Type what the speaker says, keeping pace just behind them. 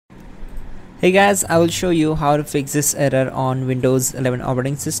Hey guys, I will show you how to fix this error on Windows 11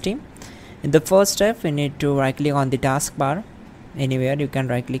 operating system. In the first step, we need to right click on the taskbar. Anywhere you can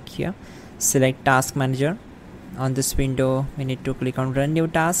right click here, select task manager. On this window we need to click on run new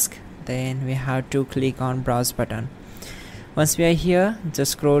task, then we have to click on browse button. Once we are here,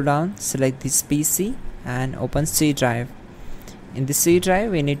 just scroll down, select this PC and open C drive. In the C drive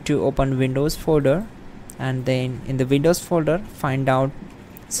we need to open Windows folder, and then in the Windows folder find out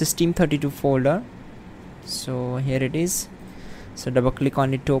System32 folder. So here it is, so double click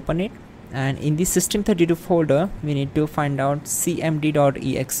on it to open it, and in the System32 folder we need to find out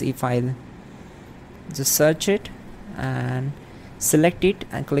cmd.exe file. Just search it and select it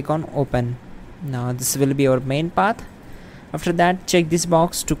and click on open. Now this will be our main path. After that, check this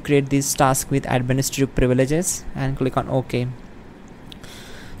box to create this task with administrative privileges and click on OK.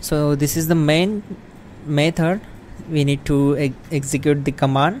 So this is the main method. We need to execute the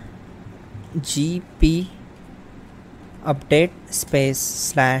command gp update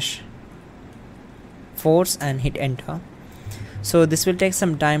 / force and hit enter. So this will take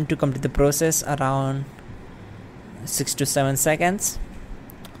some time to complete the process, around 6 to 7 seconds.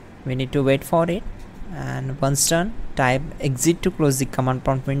 We need to wait for it, and once done, type exit to close the command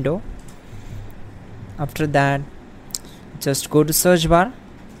prompt window. After that, just go to search bar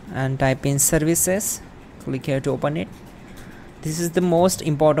and type in services. Click here to open it. This is the most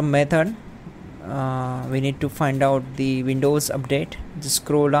important method. We need to find out the Windows update. Just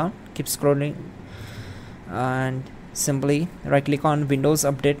scroll down, keep scrolling, and simply right click on Windows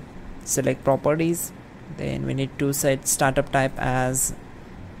update, select properties, then we need to set startup type as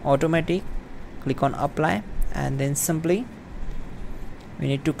automatic, click on apply, and then simply we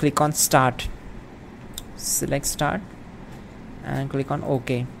need to click on start, select start and click on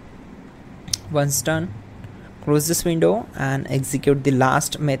OK. Once done, close this window and execute the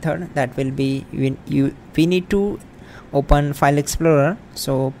last method. That will be we need to open File Explorer.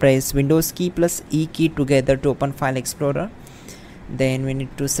 So press Windows key plus E key together to open File Explorer. Then we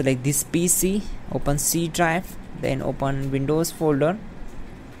need to select this PC, open C drive, then open Windows folder,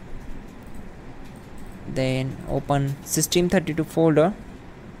 then open System32 folder.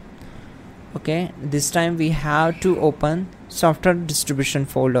 Okay, this time we have to open software distribution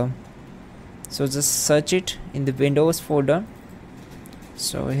folder. So just search it in the Windows folder.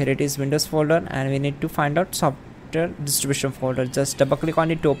 So here it is, Windows folder, and we need to find out software distribution folder. Just double click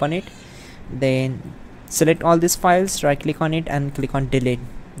on it to open it, then select all these files, right click on it and click on delete.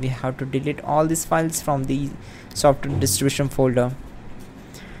 We have to delete all these files from the software distribution folder,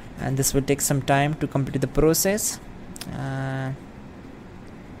 and this will take some time to complete the process.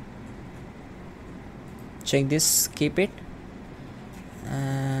 Check this, keep it,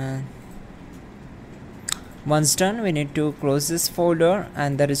 and once done, we need to close this folder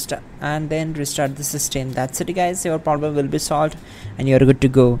and then restart the system. That's it guys, your problem will be solved and you're good to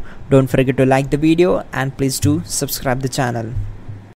go. Don't forget to like the video and please do subscribe the channel.